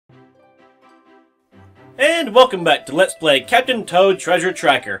And welcome back to Let's Play Captain Toad Treasure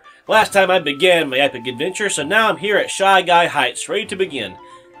Tracker. Last time I began my epic adventure, so now I'm here at Shy Guy Heights, ready to begin.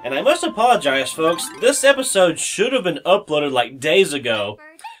 And I must apologize, folks, this episode should have been uploaded like days ago.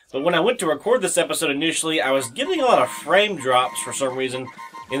 But when I went to record this episode initially, I was getting a lot of frame drops for some reason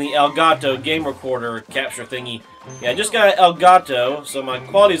in the Elgato game recorder capture thingy. Yeah, I just got an Elgato, so my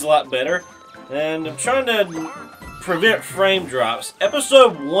quality's a lot better. And I'm trying to prevent frame drops.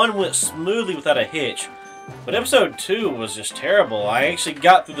 Episode 1 went smoothly without a hitch. But episode 2 was just terrible. I actually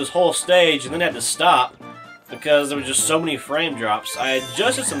got through this whole stage and then had to stop because there were just so many frame drops. I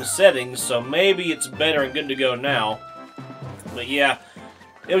adjusted some settings, so maybe it's better and good to go now. But yeah,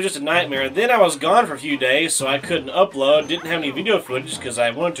 it was just a nightmare. Then I was gone for a few days, so I couldn't upload. Didn't have any video footage because I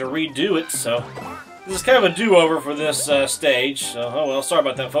wanted to redo it, so this is kind of a do-over for this stage. So, oh well, sorry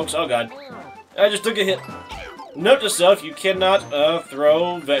about that, folks. Oh god. I just took a hit. Note to self, you cannot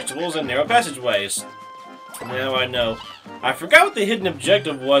throw vegetables in narrow passageways. Now I know. I forgot what the hidden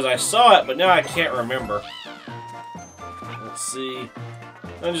objective was. I saw it, but now I can't remember. Let's see.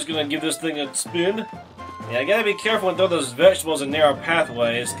 I'm just gonna give this thing a spin. Yeah, I gotta be careful and throw those vegetables in narrow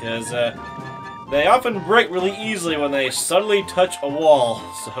pathways, because they often break really easily when they suddenly touch a wall.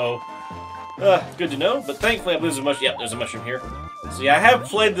 So, good to know. But thankfully I believe there's a mushroom. Yep, there's a mushroom here. So yeah, I have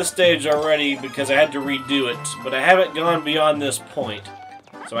played this stage already because I had to redo it, but I haven't gone beyond this point.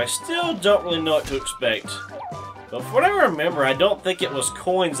 So I still don't really know what to expect. But from what I remember, I don't think it was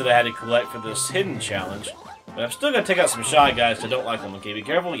coins that I had to collect for this hidden challenge. But I'm still going to take out some Shy Guys that don't like them. Okay, be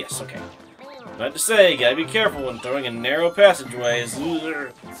careful? Yes, okay. Not to say, gotta be careful when throwing in narrow passageways.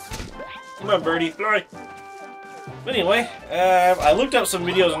 Come on, birdie, fly! But anyway, I looked up some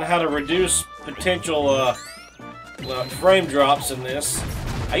videos on how to reduce potential frame drops in this.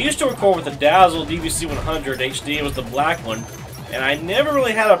 I used to record with the Dazzle DVC100 HD. It was the black one. And I never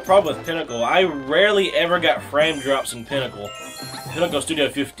really had a problem with Pinnacle. I rarely ever got frame drops in Pinnacle. Pinnacle Studio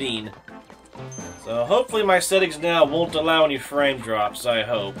 15. So hopefully my settings now won't allow any frame drops, I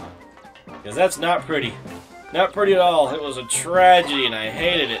hope. Because that's not pretty. Not pretty at all. It was a tragedy and I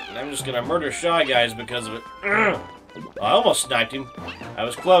hated it. And I'm just going to murder Shy Guys because of it. I almost sniped him. I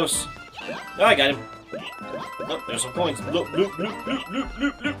was close. Oh, I got him. Oh, there's some coins. Bloop, bloop, bloop, bloop, bloop,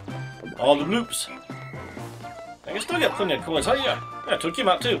 bloop, bloop. All the bloops. I can still get plenty of coins. Oh yeah, I took him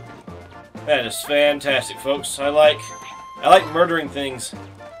out too. That is fantastic, folks. I like murdering things.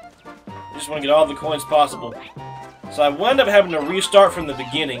 I just want to get all the coins possible. So I wound up having to restart from the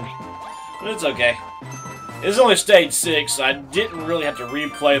beginning, but it's okay. It's only stage 6, so I didn't really have to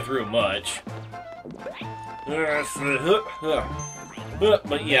replay through much.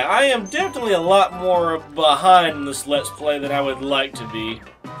 But yeah, I am definitely a lot more behind in this Let's Play than I would like to be.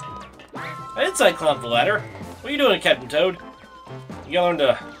 I did say climb the ladder. What are you doing, Captain Toad? You gotta learn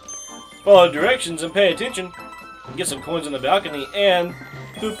to follow directions and pay attention. And get some coins on the balcony and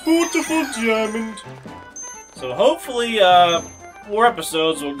the beautiful diamond. So hopefully, more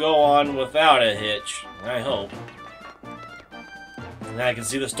episodes will go on without a hitch. I hope. And I can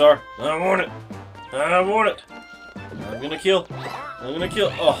see the star. I want it. I want it. I'm gonna kill. I'm gonna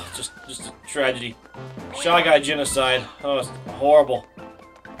kill. Oh, just a tragedy. Shy Guy genocide. Oh, it's horrible.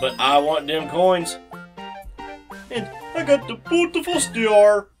 But I want them coins. And I got the beautiful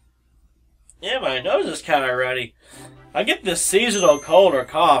star. Yeah, my nose is kind of runny. I get this seasonal cold or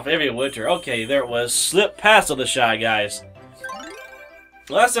cough every winter. Okay, there it was. Slip past all the Shy Guys.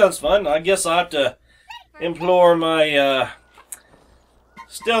 Well, that sounds fun. I guess I'll have to implore my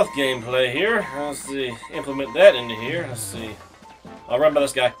stealth gameplay here. Let's see. Implement that into here. Let's see. I'll run by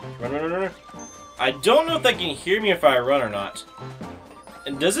this guy. Run, run, run, run. I don't know if they can hear me if I run or not.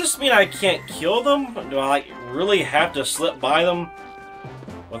 And does this mean I can't kill them? Do I like really have to slip by them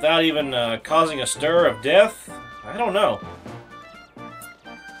without even causing a stir of death? I don't know.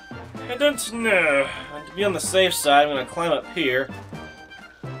 I don't know. To be on the safe side, I'm going to climb up here.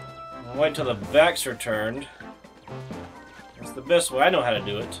 I'll wait till the backs are turned. That's the best way I know how to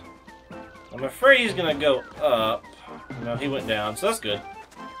do it. I'm afraid he's going to go up. No, he went down, so that's good.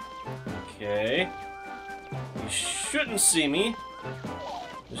 Okay. He shouldn't see me.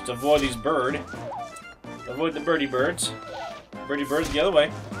 Just avoid these birds. Avoid the birdie birds. Birdie birds the other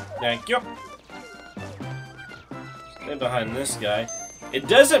way. Thank you. Stay behind this guy. It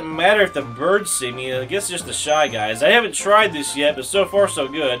doesn't matter if the birds see me. I guess it's just the Shy Guys. I haven't tried this yet, but so far so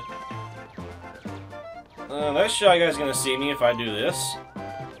good. That Shy Guy's gonna see me if I do this,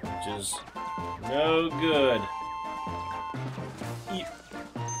 which is no good.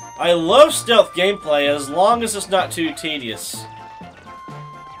 I love stealth gameplay as long as it's not too tedious.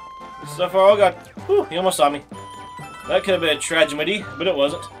 So far, oh god, whew, he almost saw me. That could have been a tragedy, but it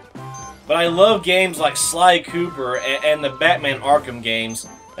wasn't. But I love games like Sly Cooper and the Batman Arkham games,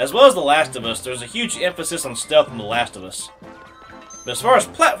 as well as The Last of Us. There's a huge emphasis on stealth in The Last of Us. But as far as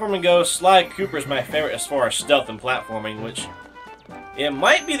platforming goes, Sly Cooper is my favorite as far as stealth and platforming, which it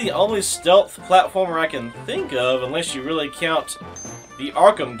might be the only stealth platformer I can think of, unless you really count the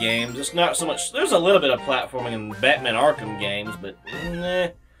Arkham games. It's not so much. There's a little bit of platforming in Batman Arkham games, but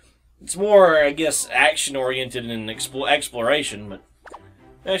it's more, I guess, action-oriented and exploration. But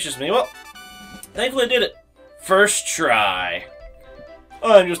that's just me. Well, thankfully I did it. First try.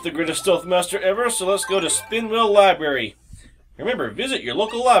 I'm just the greatest stealth master ever, so let's go to Spinwheel Library. Remember, visit your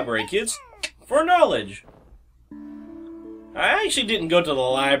local library, kids, for knowledge. I actually didn't go to the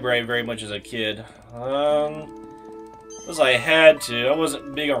library very much as a kid. Because I had to. I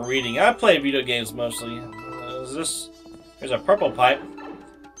wasn't big on reading. I played video games mostly. Is this... There's a purple pipe.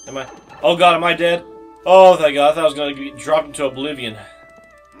 Am I... Oh god, am I dead? Oh, thank god. I thought I was going to get dropped into oblivion.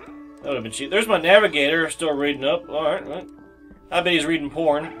 That would have been cheap. There's my navigator, still reading up. Alright, right. I bet he's reading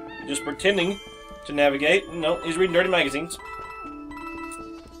porn. Just pretending to navigate. No, he's reading dirty magazines.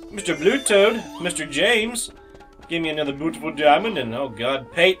 Mr. Blue Toad, Mr. James, give me another beautiful diamond, and oh god,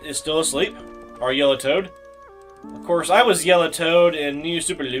 Pate is still asleep. Or Yellow Toad. Of course, I was Yellow Toad in New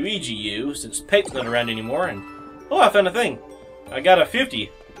Super Luigi U, since Pate's not around anymore, and... Oh, I found a thing. I got a 50.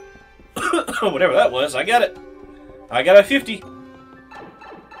 Whatever that was, I got it. I got a 50.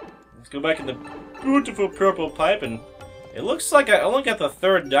 Let's go back in the beautiful purple pipe, and... It looks like I only got the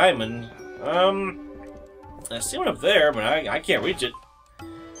third diamond. I see one up there, but I can't reach it.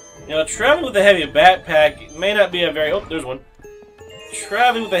 You know, traveling with a heavy backpack may not be a very... Oh, there's one.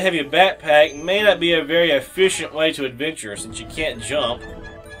 Traveling with a heavy backpack may not be a very efficient way to adventure, since you can't jump.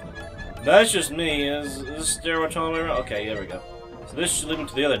 That's just me. Is this stairway all the way around? Okay, there we go. So this should lead me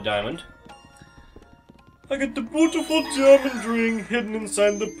to the other diamond. I got the beautiful diamond ring hidden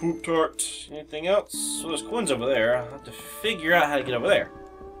inside the poop tart. Anything else? So there's coins over there. I'll have to figure out how to get over there.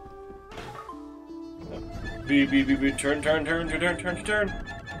 Beep, beep, beep, beep. Turn, turn, turn, turn, turn, turn, turn.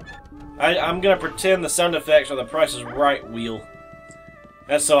 I'm gonna pretend the sound effects are the Price is Right wheel.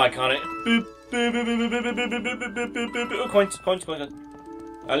 That's so iconic. Boop, boop, boop, boop, boop, boop, boop, boop, boop, boop, boop, boop, boop. Oh, coins, coins, coins.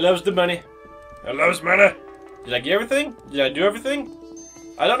 I loves the money. I loves money. Did I get everything? Did I do everything?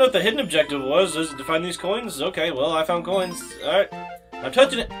 I don't know what the hidden objective was. Is it to find these coins? Okay, well, I found coins. Alright. I'm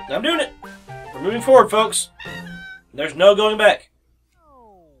touching it. I'm doing it. We're moving forward, folks. There's no going back.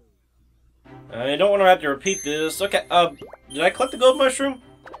 I don't want to have to repeat this. Okay, did I collect the gold mushroom?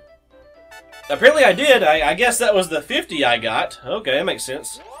 Apparently I did. I guess that was the 50 I got. Okay, that makes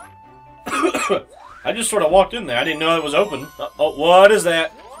sense. I just sort of walked in there. I didn't know it was open. Oh, what is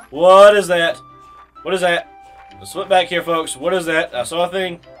that? What is that? What is that? Let's flip back here, folks. What is that? I saw a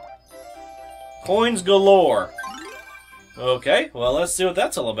thing. Coins galore. Okay, well, let's see what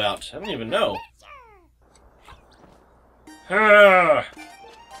that's all about. I don't even know. Where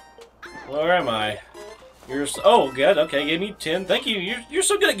am I? Oh, good. Okay, gave me 10. Thank you. You're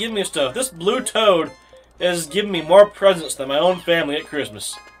so good at giving me stuff. This blue toad has given me more presents than my own family at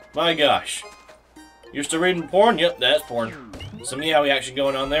Christmas. My gosh. You're still reading porn? Yep, that's porn. Some yaoi action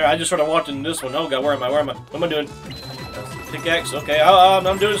going on there. I just sort of walked into this one. Oh god, where am I? Where am I? What am I doing? Pickaxe. Okay,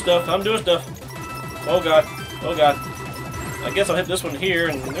 I'm doing stuff. I'm doing stuff. Oh god. Oh god. I guess I'll hit this one here,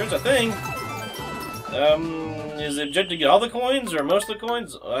 and there's a thing. Is it objective to get all the coins, or most of the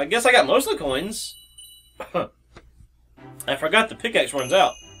coins? I guess I got most of the coins. I forgot the pickaxe runs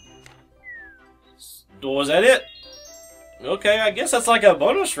out. Was that it? Okay, I guess that's like a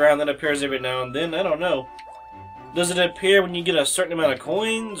bonus round that appears every now and then. I don't know. Does it appear when you get a certain amount of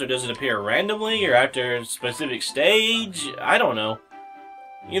coins, or does it appear randomly, or after a specific stage? I don't know.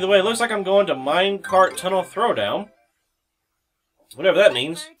 Either way, it looks like I'm going to Minecart Tunnel Throwdown. Whatever that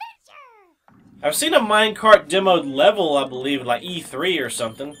means. I've seen a minecart demoed level, I believe, like E3 or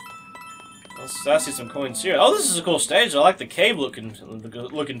something. I see some coins here. Oh, this is a cool stage. I like the cave look and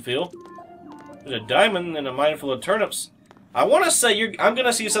feel. There's a diamond and a mine full of turnips. I want to say I'm going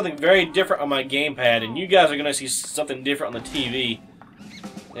to see something very different on my gamepad, and you guys are going to see something different on the TV.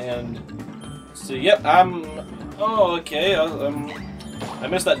 And so, yep, oh, okay. I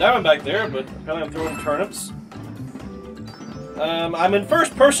missed that diamond back there, but apparently I'm throwing turnips. I'm in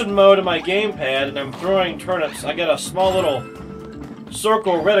first-person mode in my gamepad, and I'm throwing turnips. I got a small little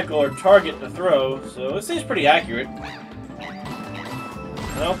circle reticle or target to throw, so it seems pretty accurate.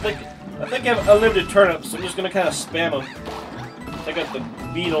 I think I have unlimited turnips, so I'm just gonna kind of spam them. Take out the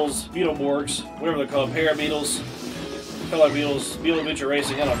beetles, beetleborgs, whatever they're called, parabeetles, color beetles, beetle adventure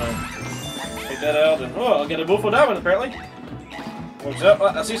racing, I don't know. Take that out, and oh, I'll get a beautiful diamond apparently. What's up?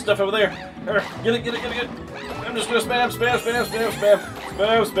 I see stuff over there. Here, get it. I'm just gonna spam.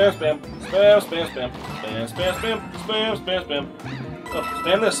 Spam, spam, spam. Spam, spam, spam. Spam, spam, spam. Oh,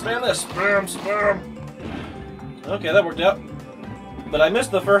 spam this, spam this. Spam, spam. Okay, that worked out. But I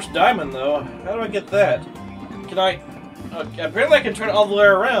missed the first diamond, though. How do I get that? Can I... Okay, apparently I can turn it all the way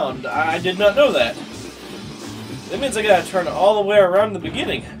around. I did not know that. That means I gotta turn it all the way around in the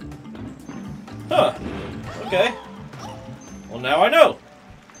beginning. Huh. Okay. Well, now I know.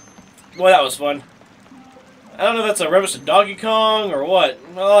 Boy, that was fun. I don't know if that's a reference to Donkey Kong or what.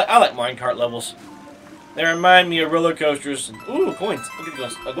 Well, I like minecart levels. They remind me of roller coasters. Ooh, coins. Look at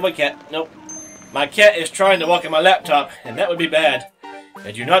those. Oh, go my cat. Nope. My cat is trying to walk on my laptop, and that would be bad.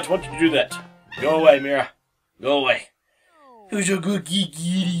 I do not want you to do that. Go away, Mira. Go away. Who's a good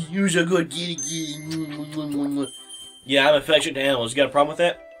kitty? Who's a good kitty? Yeah, I'm affectionate to animals. You got a problem with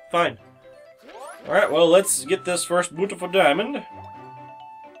that? Fine. Alright, well, let's get this first beautiful diamond.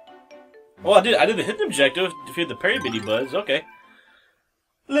 Oh, I did the hidden objective. Defeat the Perry-Bitty Buds. Okay.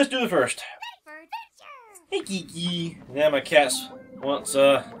 Let's do the first. Hey, Kiki. Yeah, my cat wants,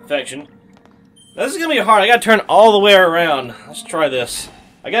 affection. Now, this is gonna be hard. I gotta turn all the way around. Let's try this.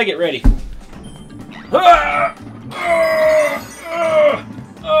 I gotta get ready.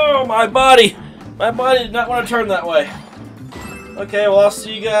 Oh, my body! My body did not want to turn that way. Okay, well, I'll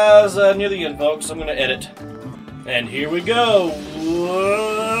see you guys near the end, folks. I'm gonna edit. And here we go.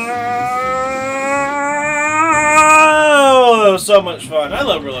 Whoa! That was so much fun. I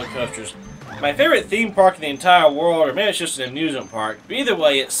love roller coasters. My favorite theme park in the entire world, or maybe it's just an amusement park, but either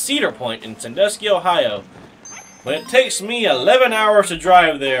way, it's Cedar Point in Sandusky, Ohio. But it takes me 11 hours to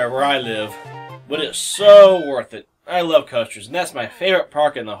drive there where I live. But it's so worth it. I love coasters, and that's my favorite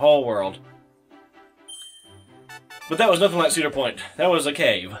park in the whole world. But that was nothing like Cedar Point. That was a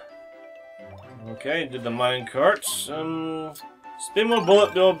cave. Okay, did the mine carts. Spinwheel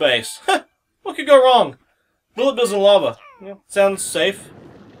Bullet Bill base. Huh! What could go wrong? Bullet bills and lava. Yeah, sounds safe.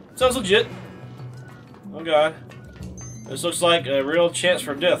 Sounds legit. Oh god. This looks like a real chance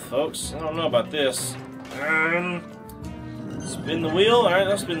for death, folks. I don't know about this. Spin the wheel. Alright,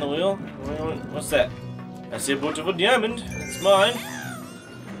 let's spin the wheel. What's that? I see a beautiful diamond. It's mine.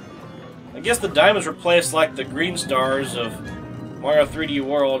 I guess the diamonds replace like the green stars of Mario 3D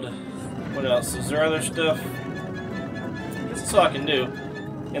World. What else? Is there other stuff? I guess that's all I can do.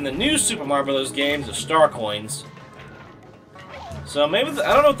 In the new Super Mario Bros. Games, the star coins. So maybe,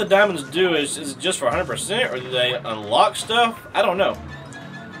 I don't know what the diamonds do. Is it just for 100% or do they unlock stuff? I don't know.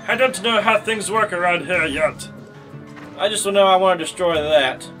 I don't know how things work around here yet. I just know I want to destroy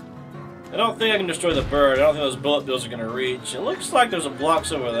that. I don't think I can destroy the bird. I don't think those bullet bills are going to reach. It looks like there's a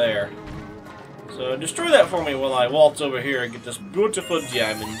blocks over there. So destroy that for me while I waltz over here and get this beautiful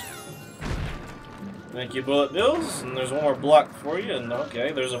diamond. Thank you, bullet bills. And there's one more block for you. And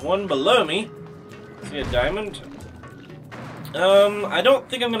okay, there's a one below me. See a diamond? I don't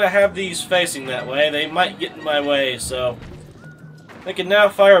think I'm going to have these facing that way. They might get in my way, so... I can now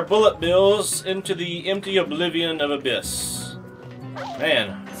fire bullet bills into the empty oblivion of abyss.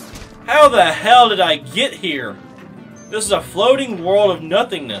 Man, how the hell did I get here? This is a floating world of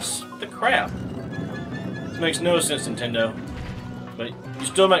nothingness. What the crap? This makes no sense, Nintendo. But you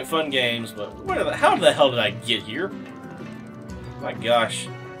still make fun games, but how the hell did I get here? My gosh.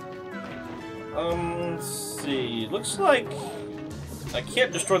 Let's see. Looks like I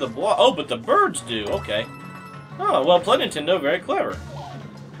can't destroy the block. Oh, but the birds do. Okay. Oh, well played, Nintendo. Very clever.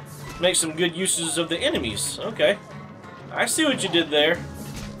 Make some good uses of the enemies. Okay. I see what you did there.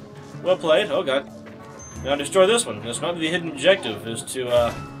 Well played. Oh, God. Now destroy this one. This might be the hidden objective, is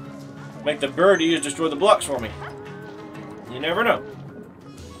to make the birdies destroy the blocks for me. You never know.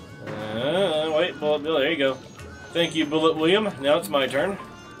 Wait, Bullet Bill. There you go. Thank you, Bullet William. Now it's my turn.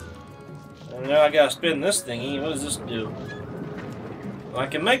 And now I gotta spin this thingy. What does this do? Well, I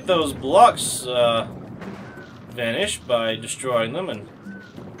can make those blocks, vanish by destroying them, and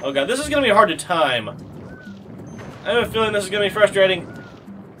oh god, this is gonna be hard to time. I have a feeling this is gonna be frustrating.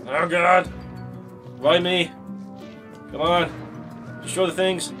 Oh god, why me? Come on, destroy the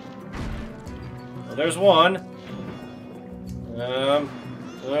things. Well, there's one.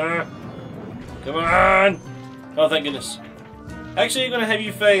 Come on! Oh, thank goodness. Actually, I'm gonna have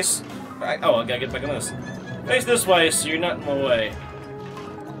you face. Oh, I gotta get back on this. Face this way, so you're not in my way.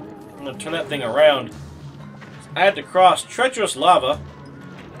 I'm gonna turn that thing around. I had to cross treacherous lava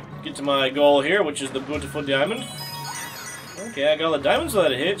to get to my goal here, which is the beautiful diamond. Okay, I got all the diamonds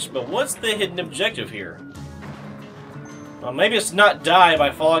without a hitch, but what's the hidden objective here? Well, maybe it's not die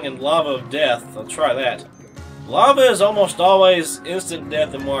by falling in lava of death. I'll try that. Lava is almost always instant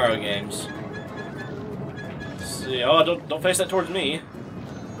death in Mario games. Let's see. Oh, don't face that towards me.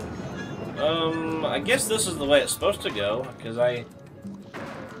 I guess this is the way it's supposed to go, because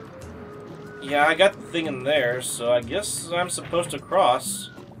Yeah, I got the thing in there, so I guess I'm supposed to cross.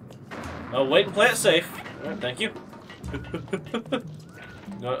 Oh, wait and play it safe. Alright, thank you.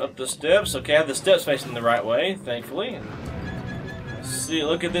 Going up the steps. Okay, I have the steps facing the right way, thankfully. Let's see,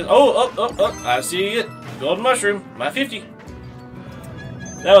 look at this. Oh, oh, I see it. Golden mushroom. My 50.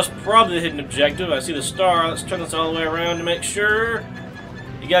 That was probably the hidden objective. I see the star. Let's turn this all the way around to make sure.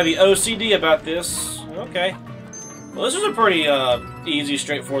 You gotta be OCD about this. Okay. Well, this was a pretty easy,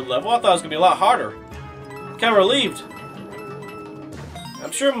 straightforward level. I thought it was gonna be a lot harder. Kind of relieved.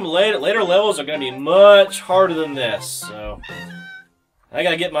 I'm sure later levels are gonna be much harder than this. So I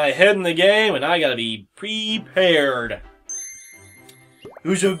gotta get my head in the game, and I gotta be prepared.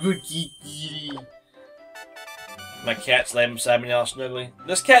 Who's a good kitty? My cat's laying beside me now, snuggly.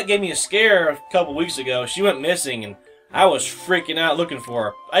 This cat gave me a scare a couple weeks ago. She went missing, and I was freaking out looking for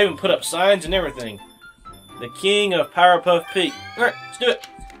her. I even put up signs and everything. The king of Pyropuff Peak. Alright, let's do it.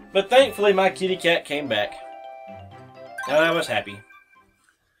 But thankfully, my kitty cat came back. And I was happy.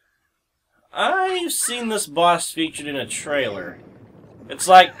 I've seen this boss featured in a trailer. It's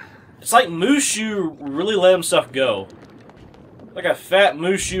like Mushu really let himself go. Like a fat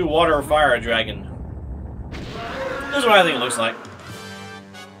Mushu water fire dragon. This is what I think it looks like.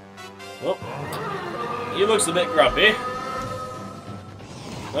 Well, he looks a bit grumpy.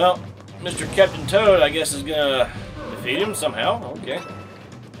 Well, Mr. Captain Toad, I guess, is gonna defeat him somehow. Okay.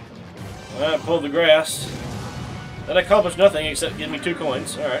 I pulled the grass. That accomplished nothing except give me 2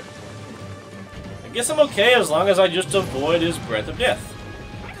 coins. Alright. I guess I'm okay as long as I just avoid his breath of death.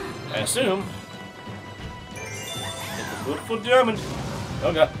 I assume. Get the beautiful diamond.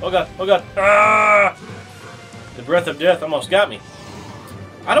 Oh god, oh god, oh god. Ah! The breath of death almost got me.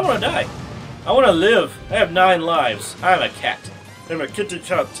 I don't want to die. I want to live. I have 9 lives. I'm a cat. I'm a kitty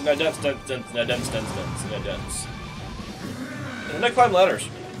cat, and I dance, and I dance, and I dance. And I climb ladders.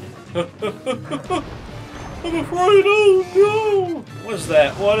 I'm afraid. Oh no! What is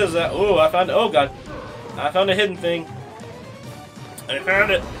that? What is that? Oh, I found it. Oh god! I found a hidden thing. I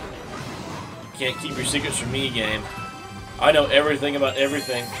found it. You can't keep your secrets from me, game. I know everything about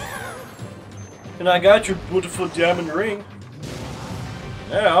everything. And I got your beautiful diamond ring.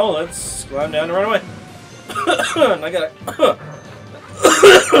 Now let's climb down and run away. And I got a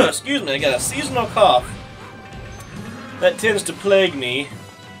excuse me, I got a seasonal cough that tends to plague me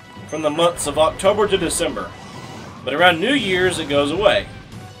from the months of October to December. But around New Year's it goes away.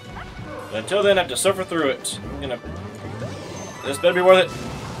 But until then I have to suffer through it. This better be worth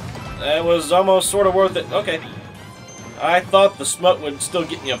it. That was almost sort of worth it. Okay. I thought the smut would still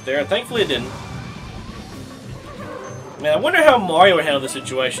get me up there. Thankfully it didn't. Man, I wonder how Mario would handle this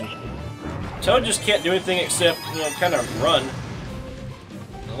situation. Toad just can't do anything except, you know, kind of run.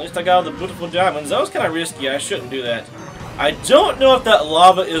 At least I got all the beautiful diamonds. That was kind of risky. I shouldn't do that. I don't know if that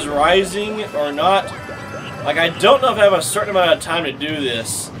lava is rising or not. Like, I don't know if I have a certain amount of time to do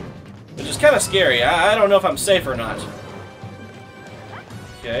this. Which is kind of scary. I don't know if I'm safe or not.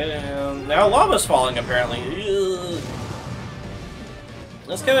 Okay, now lava's falling, apparently. Ugh.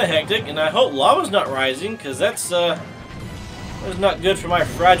 That's kind of hectic, and I hope lava's not rising, because that's not good for my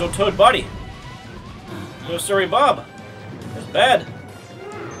fragile toad body. No sorry, Bob. That's bad.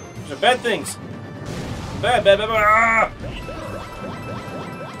 Those are bad things. Bad, bad, bad, bad. Ah!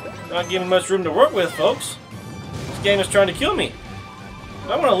 Not giving much room to work with, folks. This game is trying to kill me.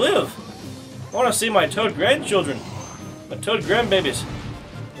 I want to live. I want to see my toad grandchildren. My toad grandbabies.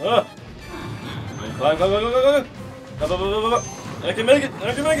 Climb, climb, climb, climb, climb, climb. I can make it.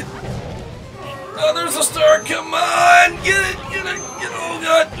 I can make it. Oh, there's a star. Come on. Get it. Get it. Get it. Oh,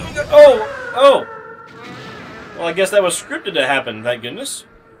 God. Oh, God. Oh. Oh. Well, I guess that was scripted to happen, thank goodness.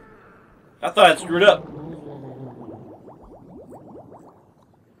 I thought I'd screwed up.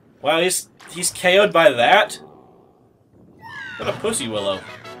 Wow, he's KO'd by that? What a pussy willow.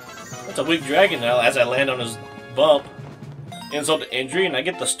 That's a weak dragon now as I land on his bump. Insult to injury, and I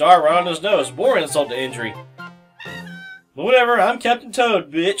get the star right on his nose. More insult to injury. But whatever, I'm Captain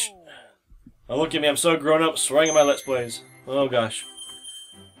Toad, bitch. Oh, look at me, I'm so grown up, swearing at my Let's Plays. Oh, gosh.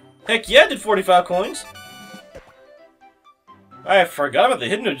 Heck yeah, I did 45 coins. I forgot about the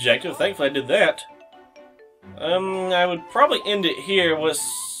hidden objective. Thankfully, I did that. I would probably end it here with...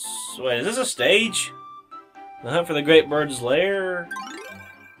 Wait, is this a stage? The hunt for the great bird's lair?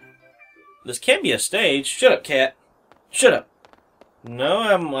 This can't be a stage. Shut up, cat. Shut up. No,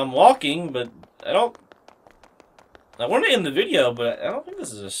 I'm walking, but I don't... I want to end the video, but I don't think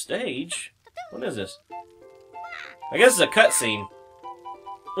this is a stage. What is this? I guess it's a cutscene.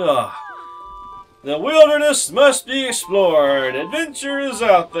 Ugh. The wilderness must be explored. Adventure is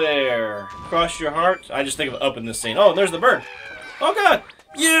out there. Cross your heart. I just think of up in this scene. Oh, there's the bird. Oh, God.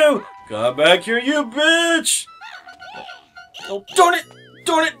 You Come back here, you bitch! Oh, darn it!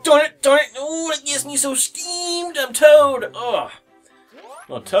 Darn it, darn it, darn it! Oh, that gets me so steamed! I'm Toad! Ugh.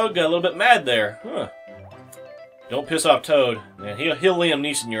 Well, Toad got a little bit mad there. Huh. Don't piss off Toad. Man, he'll Liam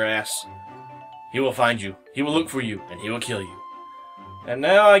Neeson your ass. He will find you. He will look for you, and he will kill you. And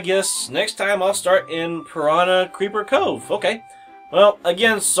now, I guess, next time I'll start in Piranha Creeper Cove. Okay. Well,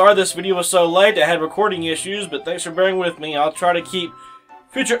 again, sorry this video was so late. I had recording issues, but thanks for bearing with me. I'll try to keep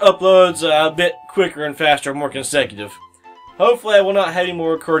future uploads a bit quicker and faster, more consecutive. Hopefully I will not have any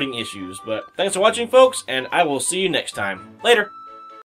more recording issues, but thanks for watching, folks, and I will see you next time. Later!